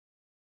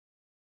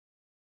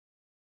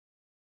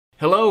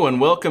Hello and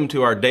welcome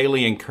to our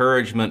daily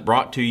encouragement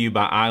brought to you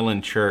by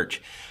Island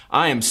Church.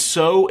 I am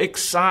so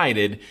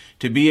excited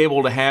to be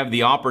able to have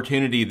the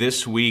opportunity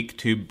this week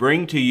to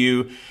bring to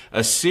you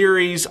a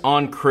series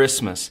on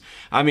Christmas.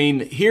 I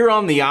mean, here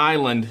on the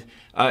island,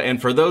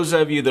 and for those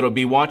of you that'll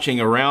be watching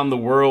around the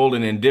world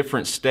and in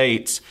different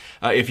states,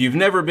 if you've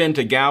never been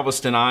to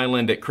Galveston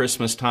Island at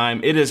Christmas time,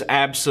 it is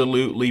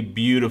absolutely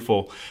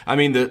beautiful. I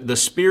mean, the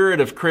spirit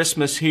of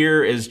Christmas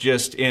here is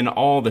just in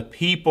all the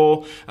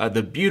people,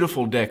 the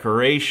beautiful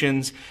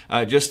decorations,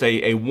 just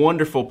a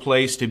wonderful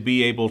place to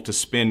be able to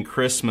spend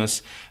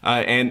Christmas.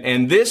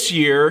 And this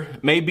year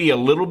may be a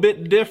little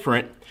bit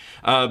different.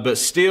 But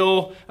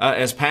still,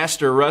 as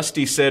Pastor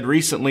Rusty said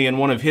recently in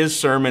one of his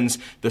sermons,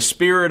 the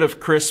spirit of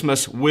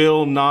Christmas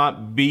will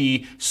not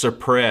be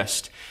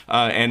suppressed.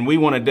 And we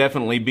want to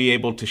definitely be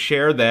able to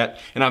share that.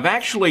 And I've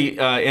actually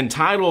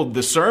entitled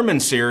the sermon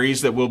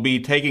series that we'll be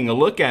taking a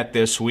look at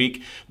this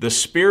week, The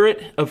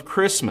Spirit of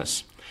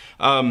Christmas.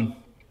 And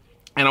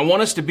I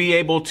want us to be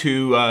able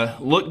to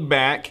look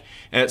back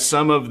at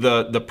some of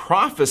the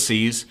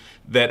prophecies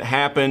that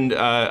happened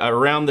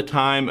around the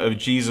time of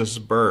Jesus'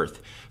 birth.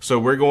 So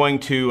we're going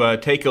to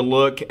take a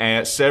look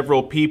at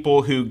several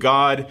people who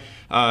God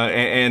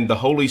and the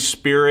Holy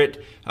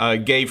Spirit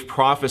gave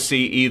prophecy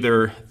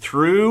either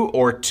through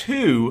or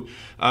to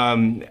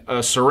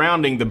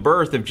surrounding the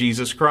birth of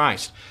Jesus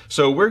Christ.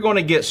 So we're going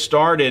to get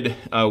started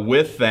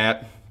with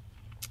that.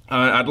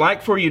 I'd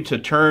like for you to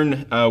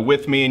turn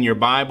with me in your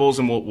Bibles,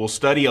 and we'll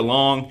study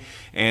along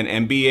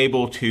and be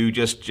able to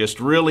just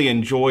really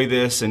enjoy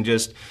this and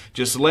just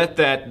let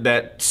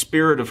that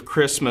spirit of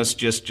Christmas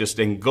just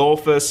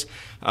engulf us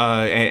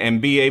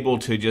and be able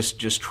to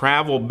just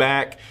travel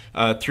back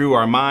through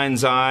our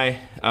mind's eye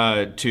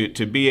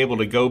to be able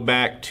to go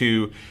back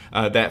to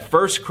that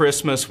first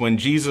Christmas when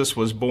Jesus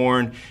was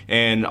born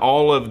and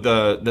all of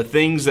the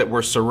things that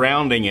were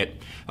surrounding it.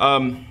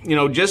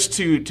 Just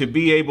to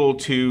be able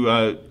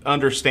to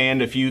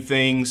understand a few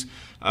things.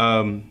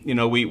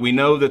 We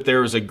know that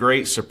there was a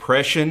great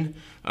suppression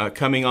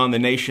coming on the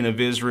nation of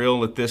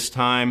Israel at this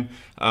time.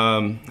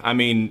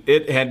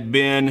 It had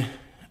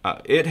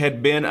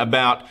been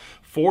about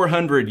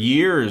 400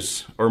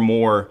 years or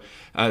more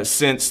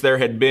since there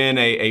had been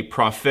a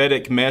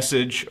prophetic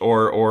message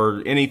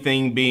or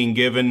anything being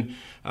given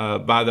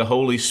by the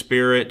Holy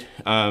Spirit.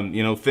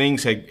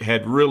 Things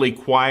had really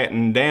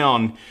quietened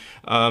down.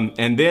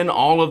 And then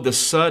all of the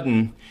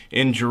sudden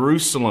in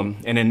Jerusalem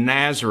and in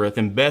Nazareth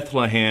and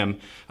Bethlehem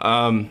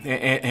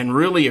and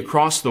really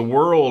across the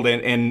world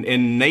and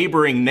in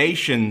neighboring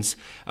nations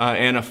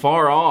and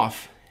afar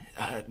off,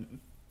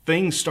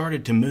 things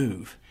started to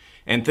move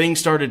and things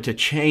started to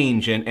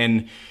change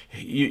and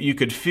you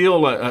could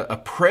feel a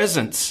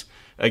presence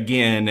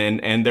again,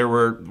 and there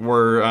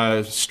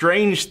were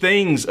strange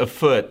things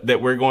afoot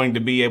that we're going to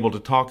be able to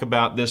talk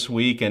about this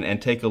week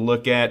and take a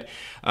look at.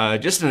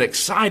 Just an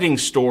exciting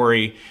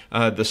story,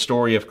 the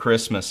story of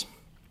Christmas.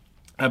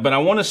 But I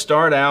want to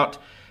start out.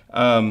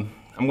 I'm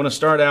going to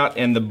start out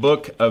in the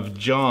book of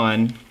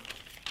John,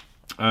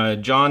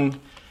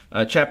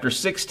 chapter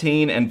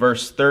 16 and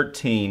verse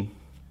 13.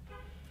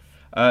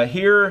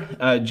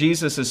 Here,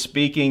 Jesus is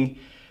speaking.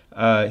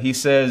 He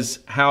says,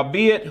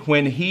 "Howbeit,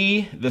 when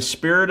he, the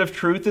Spirit of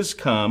truth, is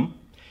come,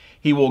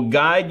 he will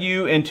guide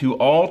you into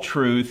all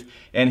truth,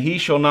 and he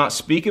shall not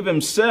speak of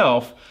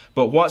himself,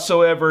 but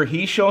whatsoever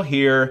he shall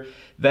hear,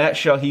 that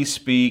shall he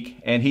speak,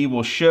 and he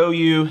will show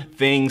you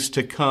things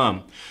to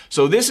come."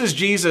 So this is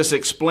Jesus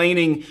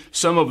explaining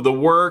some of the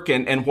work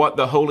and what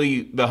the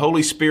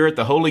Holy Spirit,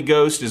 the Holy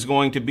Ghost is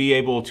going to be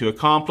able to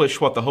accomplish,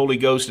 what the Holy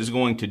Ghost is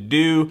going to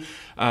do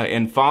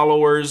in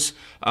followers.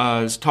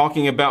 Is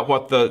talking about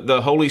what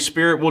the Holy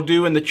Spirit will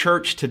do in the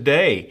church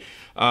today.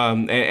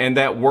 And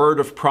that word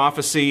of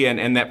prophecy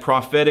and that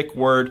prophetic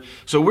word.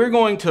 So we're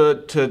going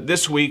to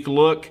this week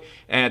look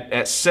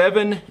at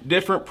 7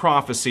 different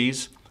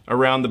prophecies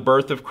around the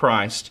birth of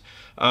Christ.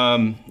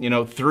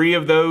 3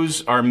 of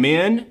those are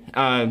men,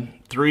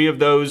 3 of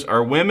those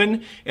are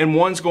women, and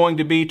one's going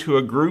to be to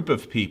a group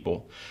of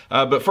people.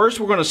 But first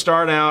we're going to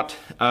start out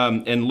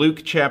in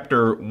Luke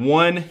chapter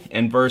 1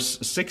 and verse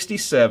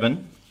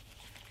 67.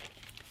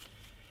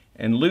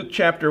 In Luke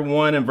chapter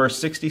 1 and verse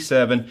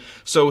 67.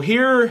 So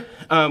here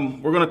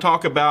we're going to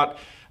talk about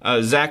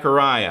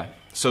Zechariah.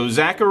 So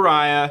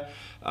Zechariah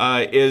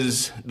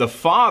is the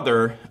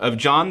father of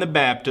John the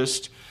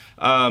Baptist.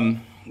 And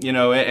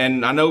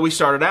I know we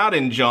started out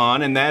in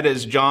John, and that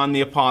is John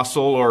the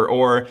Apostle,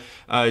 or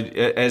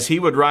as he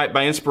would write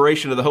by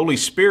inspiration of the Holy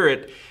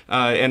Spirit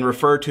and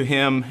refer to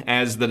him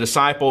as the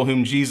disciple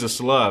whom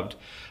Jesus loved.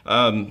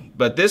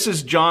 But this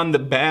is John the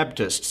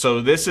Baptist.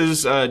 So this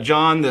is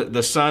John,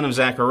 the son of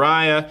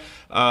Zechariah.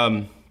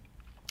 And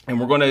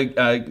we're going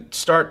to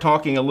start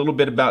talking a little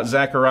bit about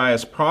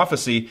Zechariah's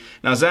prophecy.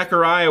 Now,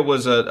 Zechariah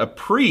was a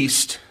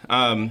priest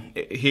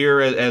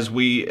here as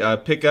we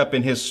pick up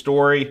in his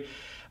story.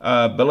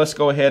 But let's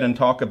go ahead and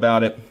talk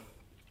about it.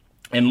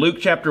 In Luke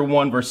chapter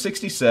 1, verse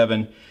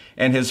 67,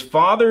 "And his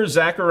father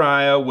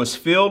Zechariah was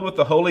filled with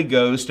the Holy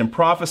Ghost and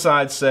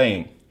prophesied,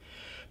 saying,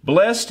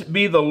 Blessed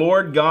be the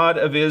Lord God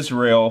of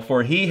Israel,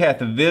 for he hath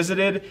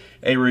visited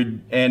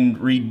and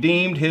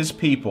redeemed his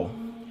people.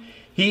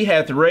 He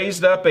hath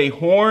raised up a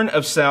horn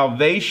of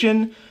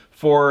salvation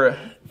for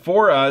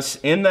us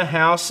in the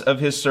house of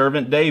his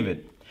servant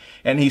David.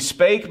 And he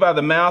spake by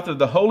the mouth of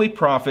the holy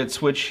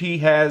prophets, which he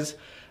has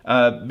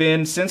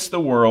been since the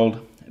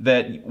world,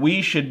 that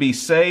we should be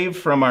saved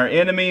from our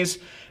enemies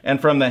and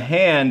from the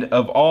hand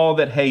of all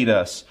that hate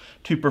us,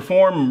 to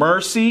perform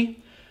mercy,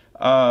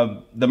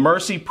 the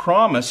mercy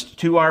promised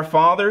to our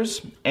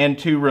fathers, and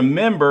to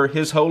remember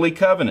his holy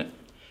covenant.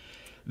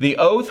 The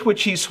oath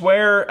which he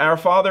sware our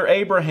father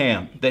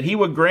Abraham, that he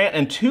would grant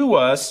unto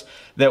us,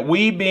 that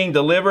we, being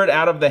delivered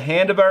out of the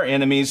hand of our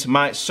enemies,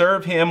 might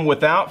serve him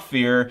without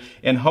fear,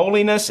 in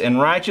holiness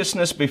and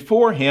righteousness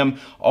before him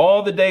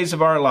all the days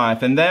of our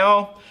life. And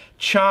thou,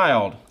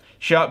 child,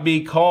 shalt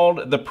be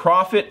called the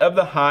prophet of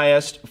the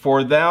highest,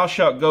 for thou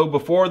shalt go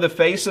before the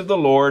face of the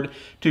Lord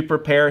to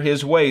prepare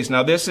his ways.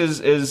 Now this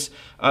is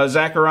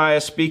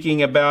Zechariah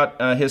speaking about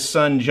his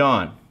son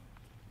John.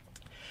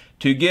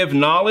 To give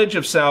knowledge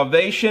of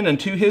salvation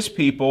unto his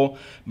people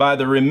by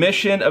the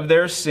remission of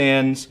their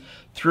sins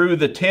through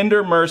the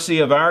tender mercy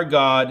of our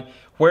God,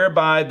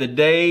 whereby the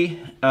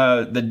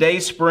day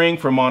spring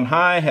from on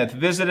high hath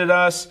visited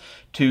us,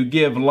 to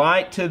give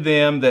light to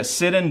them that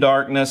sit in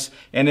darkness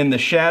and in the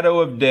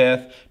shadow of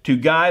death, to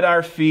guide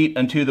our feet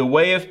unto the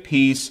way of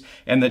peace.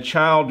 And the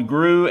child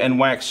grew and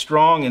waxed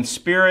strong in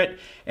spirit,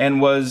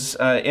 and was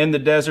in the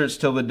deserts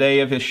till the day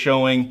of his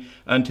showing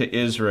unto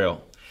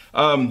Israel.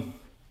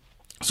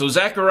 So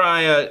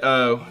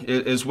Zechariah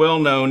is well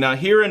known. Now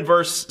here in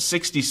verse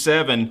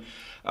 67,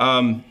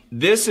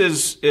 this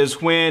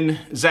is when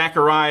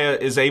Zechariah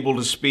is able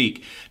to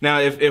speak. Now,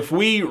 if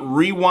we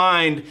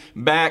rewind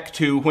back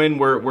to when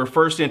we're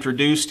first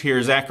introduced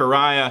here,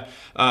 Zechariah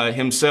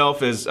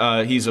himself is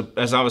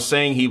as I was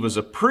saying, he was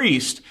a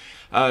priest.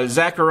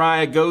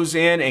 Zechariah goes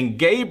in, and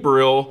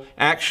Gabriel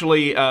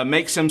actually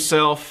makes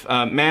himself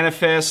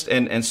manifest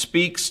and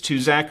speaks to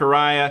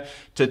Zechariah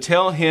to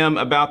tell him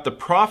about the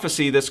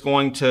prophecy that's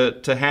going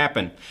to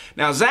happen.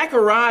 Now,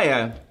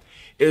 Zechariah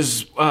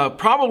is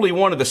probably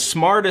one of the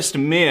smartest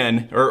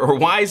men or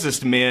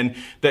wisest men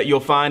that you'll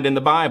find in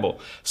the Bible.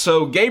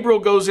 So Gabriel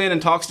goes in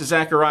and talks to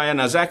Zechariah.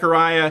 Now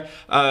Zechariah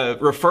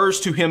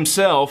refers to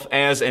himself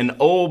as an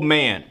old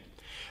man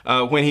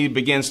when he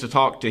begins to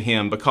talk to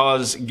him,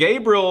 because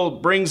Gabriel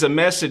brings a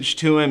message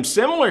to him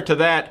similar to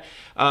that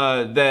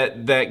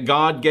that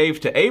God gave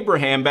to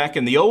Abraham back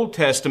in the Old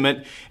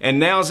Testament. And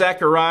now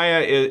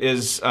Zechariah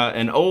is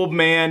an old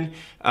man,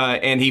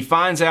 and he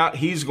finds out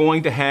he's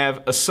going to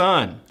have a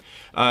son.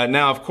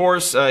 Now, of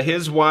course,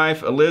 his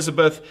wife,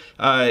 Elizabeth,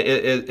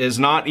 is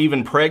not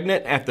even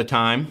pregnant at the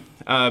time,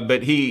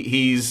 but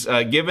he's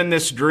given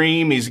this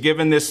dream, he's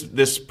given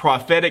this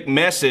prophetic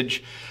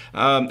message,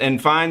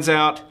 and finds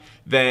out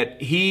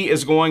that he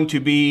is going to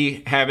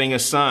be having a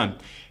son.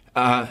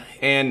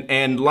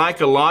 And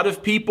like a lot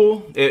of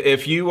people,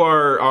 if you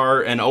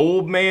are an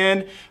old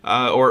man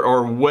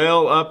or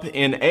well up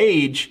in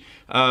age,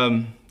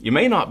 you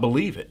may not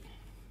believe it.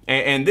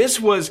 And this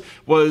was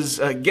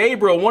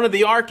Gabriel, one of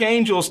the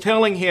archangels,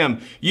 telling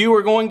him, you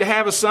are going to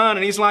have a son.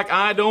 And he's like,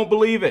 I don't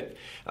believe it.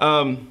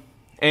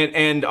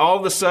 And all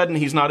of a sudden,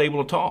 he's not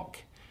able to talk.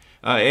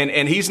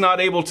 And he's not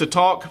able to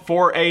talk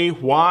for a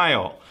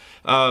while.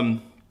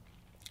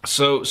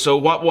 So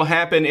what will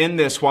happen in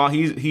this while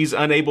he's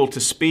unable to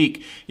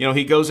speak? You know,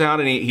 he goes out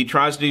and he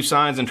tries to do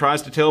signs and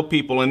tries to tell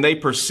people, and they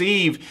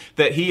perceive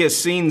that he has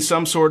seen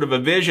some sort of a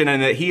vision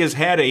and that he has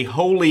had a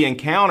holy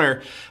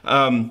encounter.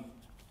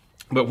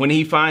 But when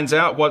he finds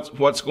out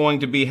what's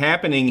going to be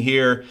happening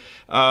here,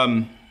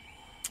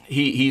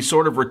 he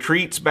sort of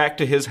retreats back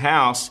to his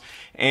house.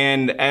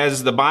 And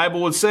as the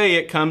Bible would say,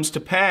 it comes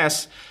to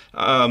pass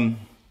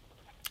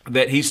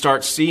that he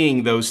starts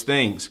seeing those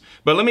things.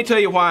 But let me tell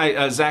you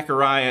why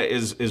Zechariah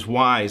is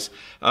wise.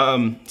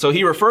 So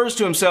he refers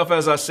to himself,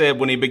 as I said,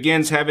 when he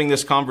begins having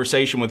this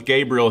conversation with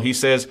Gabriel. He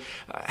says,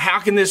 "How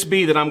can this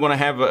be that I'm going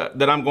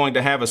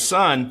to have a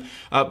son?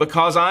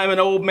 Because I'm an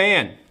old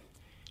man."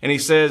 And he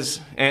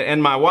says,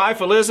 and my wife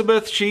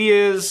Elizabeth, she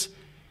is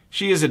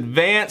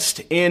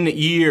advanced in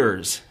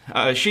years.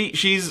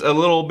 She's a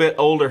little bit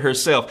older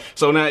herself.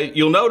 So now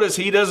you'll notice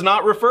he does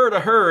not refer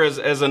to her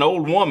as an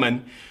old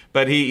woman,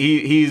 but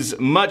he's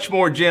much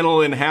more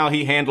gentle in how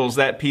he handles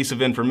that piece of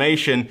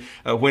information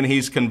when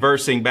he's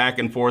conversing back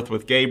and forth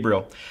with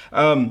Gabriel.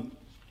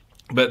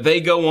 But they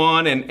go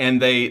on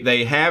and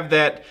they have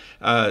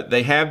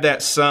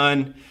that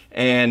son,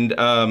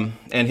 and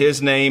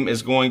his name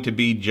is going to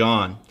be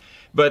John.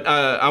 But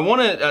I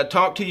want to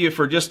talk to you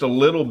for just a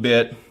little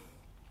bit,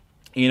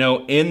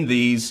 in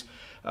these.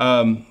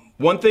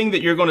 One thing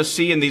that you're going to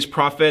see in these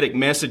prophetic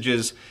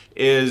messages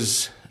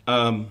is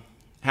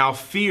how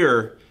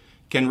fear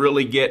can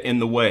really get in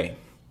the way.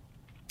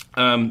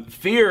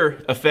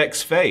 Fear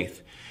affects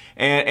faith.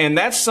 And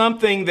that's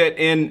something that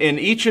in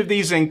each of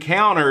these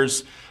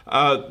encounters,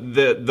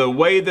 the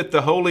way that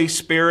the Holy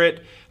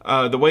Spirit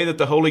the way that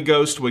the Holy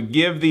Ghost would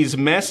give these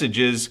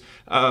messages,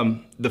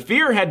 the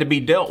fear had to be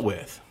dealt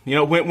with. You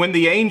know, when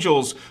the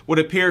angels would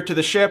appear to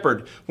the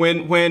shepherd,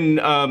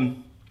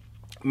 when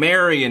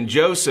Mary and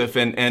Joseph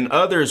and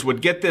others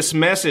would get this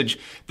message,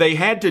 they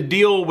had to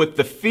deal with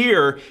the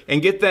fear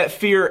and get that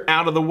fear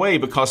out of the way,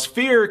 because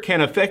fear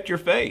can affect your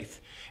faith.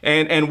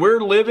 And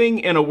we're living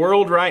in a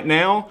world right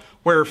now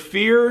where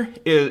fear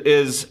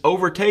is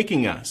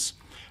overtaking us.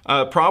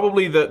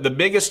 Probably the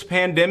biggest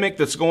pandemic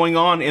that's going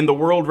on in the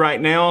world right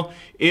now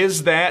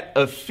is that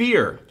of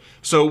fear.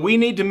 So we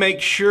need to make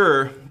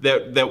sure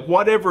that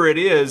whatever it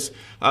is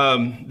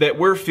that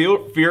we're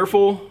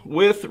fearful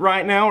with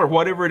right now, or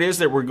whatever it is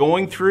that we're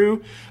going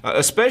through,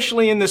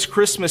 especially in this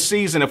Christmas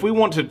season, if we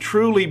want to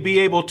truly be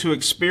able to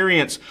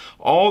experience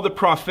all the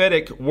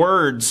prophetic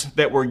words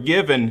that were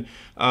given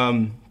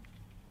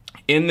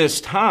in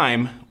this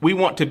time, we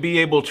want to be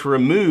able to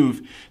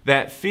remove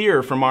that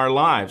fear from our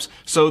lives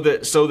so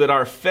that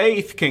our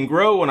faith can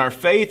grow and our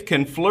faith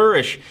can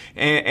flourish,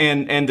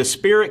 and the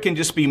Spirit can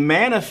just be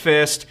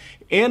manifest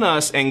in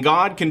us, and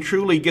God can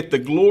truly get the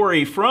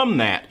glory from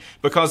that,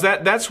 because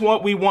that's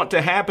what we want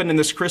to happen in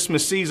this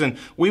Christmas season.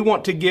 We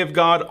want to give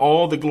God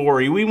all the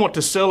glory. We want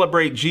to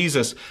celebrate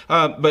Jesus.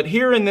 But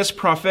here in this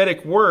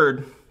prophetic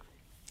word,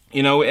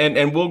 you know,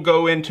 and we'll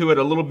go into it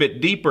a little bit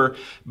deeper,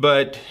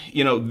 but,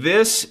 you know,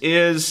 this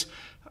is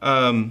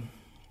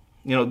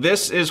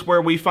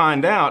where we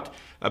find out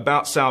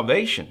about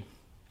salvation.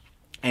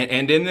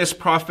 And in this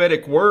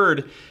prophetic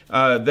word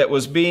that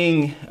was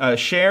being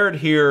shared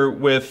here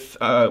with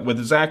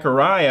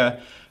Zechariah,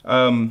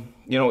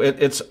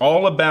 it's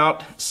all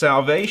about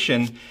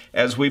salvation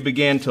as we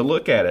begin to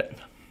look at it.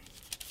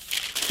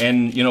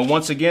 And, you know,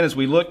 once again, as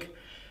we look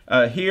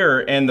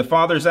here, and the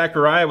father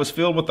Zechariah was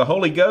filled with the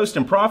Holy Ghost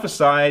and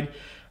prophesied,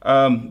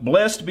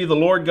 blessed be the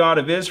Lord God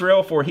of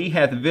Israel, for he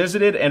hath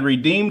visited and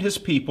redeemed his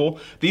people.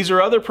 These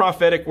are other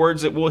prophetic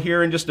words that we'll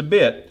hear in just a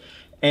bit.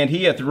 And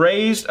he hath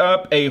raised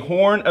up a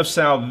horn of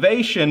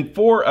salvation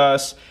for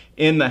us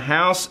in the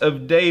house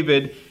of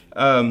David.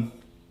 That's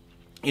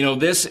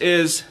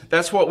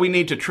what we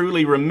need to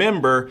truly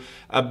remember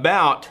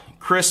about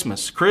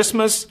Christmas.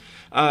 Christmas,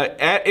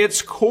 at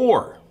its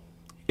core,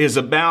 is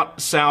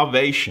about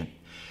salvation.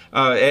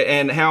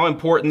 And how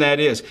important that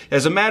is.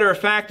 As a matter of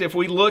fact, if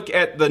we look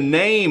at the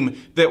name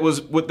that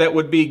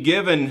would be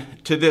given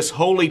to this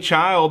holy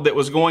child that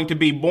was going to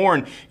be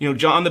born, you know,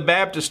 John the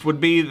Baptist would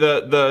be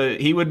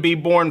he would be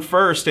born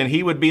first, and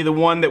he would be the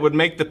one that would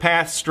make the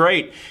path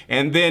straight,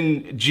 and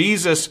then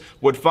Jesus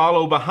would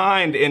follow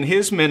behind in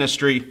his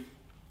ministry.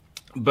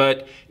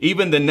 But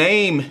even the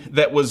name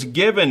that was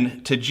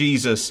given to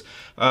Jesus,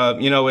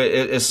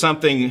 is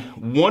something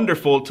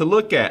wonderful to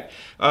look at.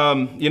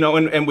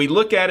 And we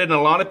look at it, and a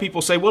lot of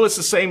people say, well, it's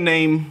the same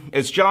name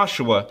as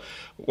Joshua.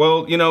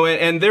 Well,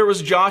 and there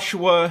was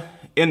Joshua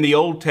in the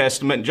Old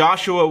Testament.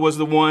 Joshua was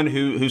the one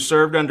who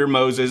served under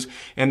Moses,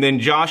 and then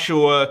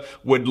Joshua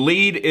would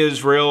lead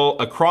Israel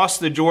across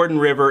the Jordan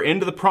River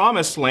into the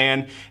Promised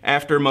Land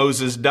after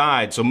Moses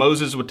died. So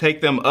Moses would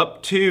take them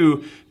up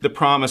to the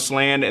Promised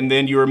Land, and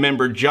then you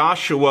remember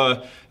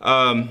Joshua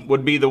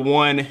would be the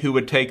one who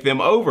would take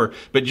them over.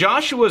 But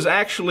Joshua was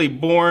actually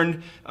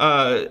born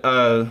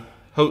Hosea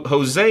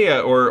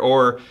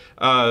or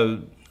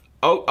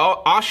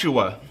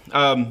Oshua.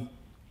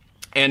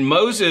 And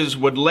Moses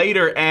would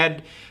later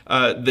add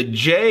the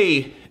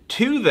J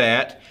to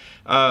that.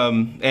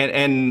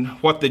 And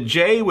what the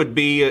J would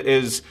be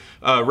is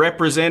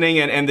representing,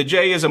 and the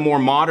J is a more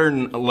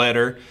modern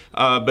letter,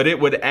 but it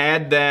would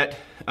add that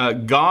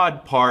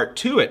God part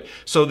to it.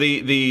 So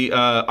the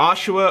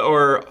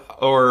Oshua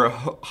or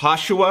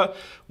Hoshua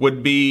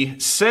would be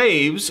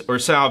saves or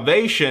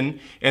salvation,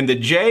 and the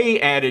J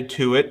added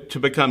to it to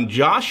become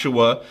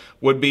Joshua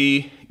would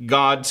be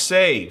God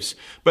saves.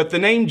 But the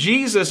name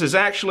Jesus is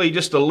actually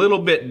just a little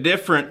bit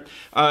different,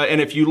 and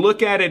if you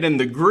look at it in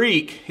the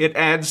Greek, it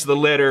adds the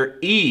letter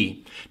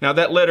E. Now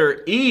that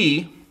letter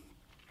E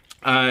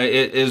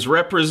is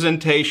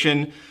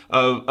representation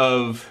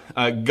of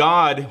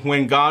God,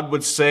 when God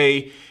would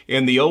say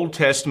in the Old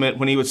Testament,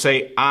 when he would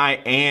say,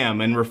 I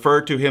am, and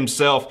refer to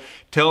himself,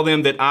 tell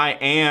them that I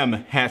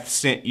am hath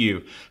sent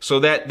you.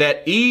 So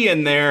that E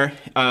in there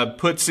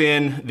puts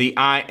in the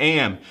I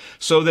am.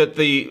 So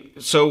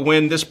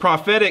when this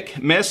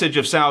prophetic message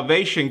of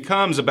salvation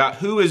comes about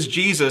who is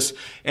Jesus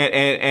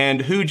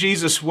and who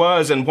Jesus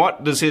was and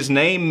what does his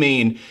name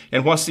mean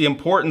and what's the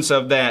importance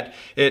of that,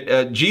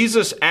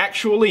 Jesus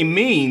actually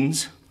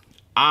means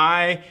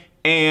I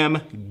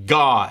am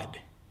God,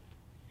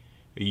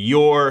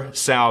 your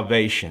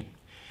salvation.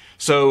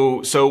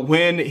 So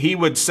when he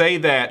would say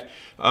that,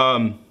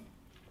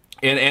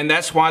 and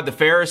that's why the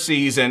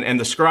Pharisees and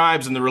the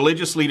scribes and the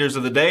religious leaders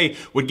of the day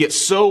would get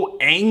so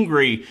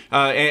angry,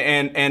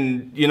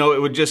 and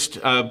it would just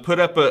put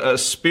up a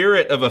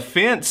spirit of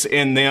offense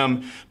in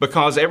them,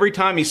 because every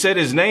time he said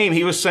his name,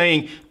 he was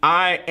saying,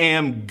 I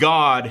am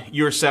God,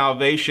 your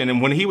salvation.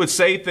 And when he would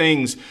say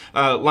things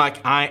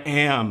like, I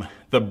am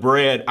the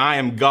bread. I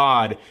am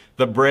God,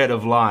 the bread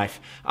of life.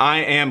 I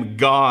am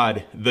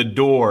God, the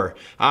door.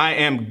 I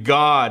am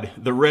God,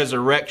 the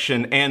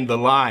resurrection and the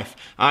life.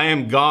 I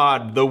am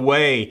God, the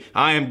way.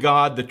 I am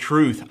God, the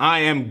truth. I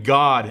am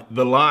God,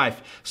 the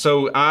life.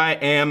 So I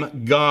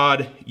am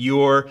God,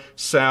 your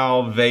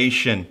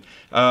salvation.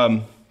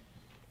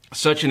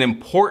 Such an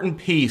important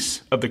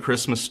piece of the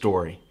Christmas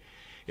story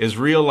is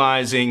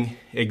realizing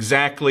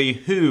exactly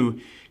who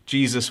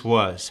Jesus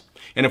was.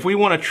 And if we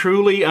want to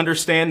truly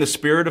understand the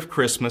spirit of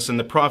Christmas and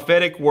the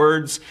prophetic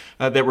words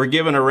that were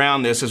given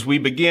around this, as we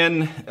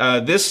begin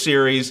this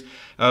series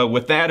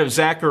with that of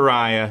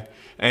Zechariah,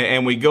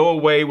 and we go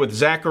away with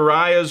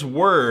Zechariah's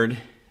word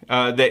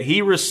that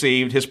he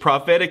received, his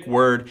prophetic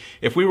word,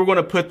 if we were going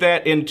to put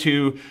that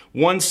into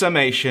one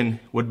summation,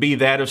 would be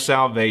that of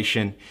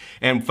salvation,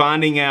 and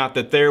finding out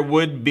that there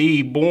would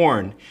be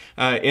born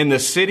in the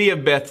city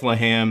of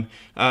Bethlehem,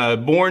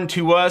 born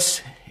to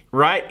us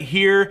right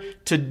here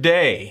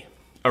today,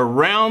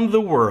 around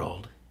the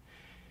world,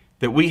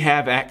 that we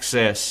have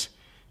access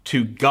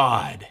to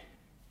God,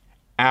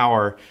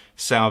 our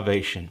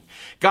salvation.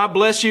 God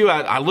bless you.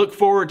 I look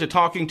forward to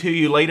talking to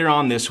you later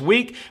on this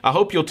week. I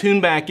hope you'll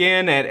tune back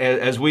in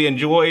as we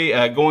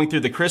enjoy going through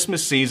the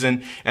Christmas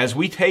season, as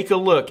we take a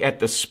look at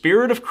the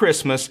spirit of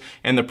Christmas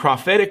and the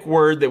prophetic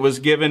word that was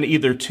given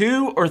either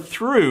to or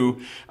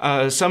through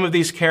some of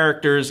these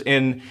characters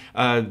in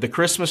the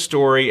Christmas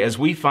story, as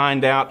we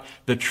find out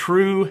the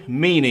true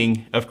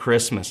meaning of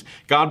Christmas.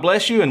 God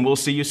bless you, and we'll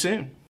see you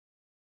soon.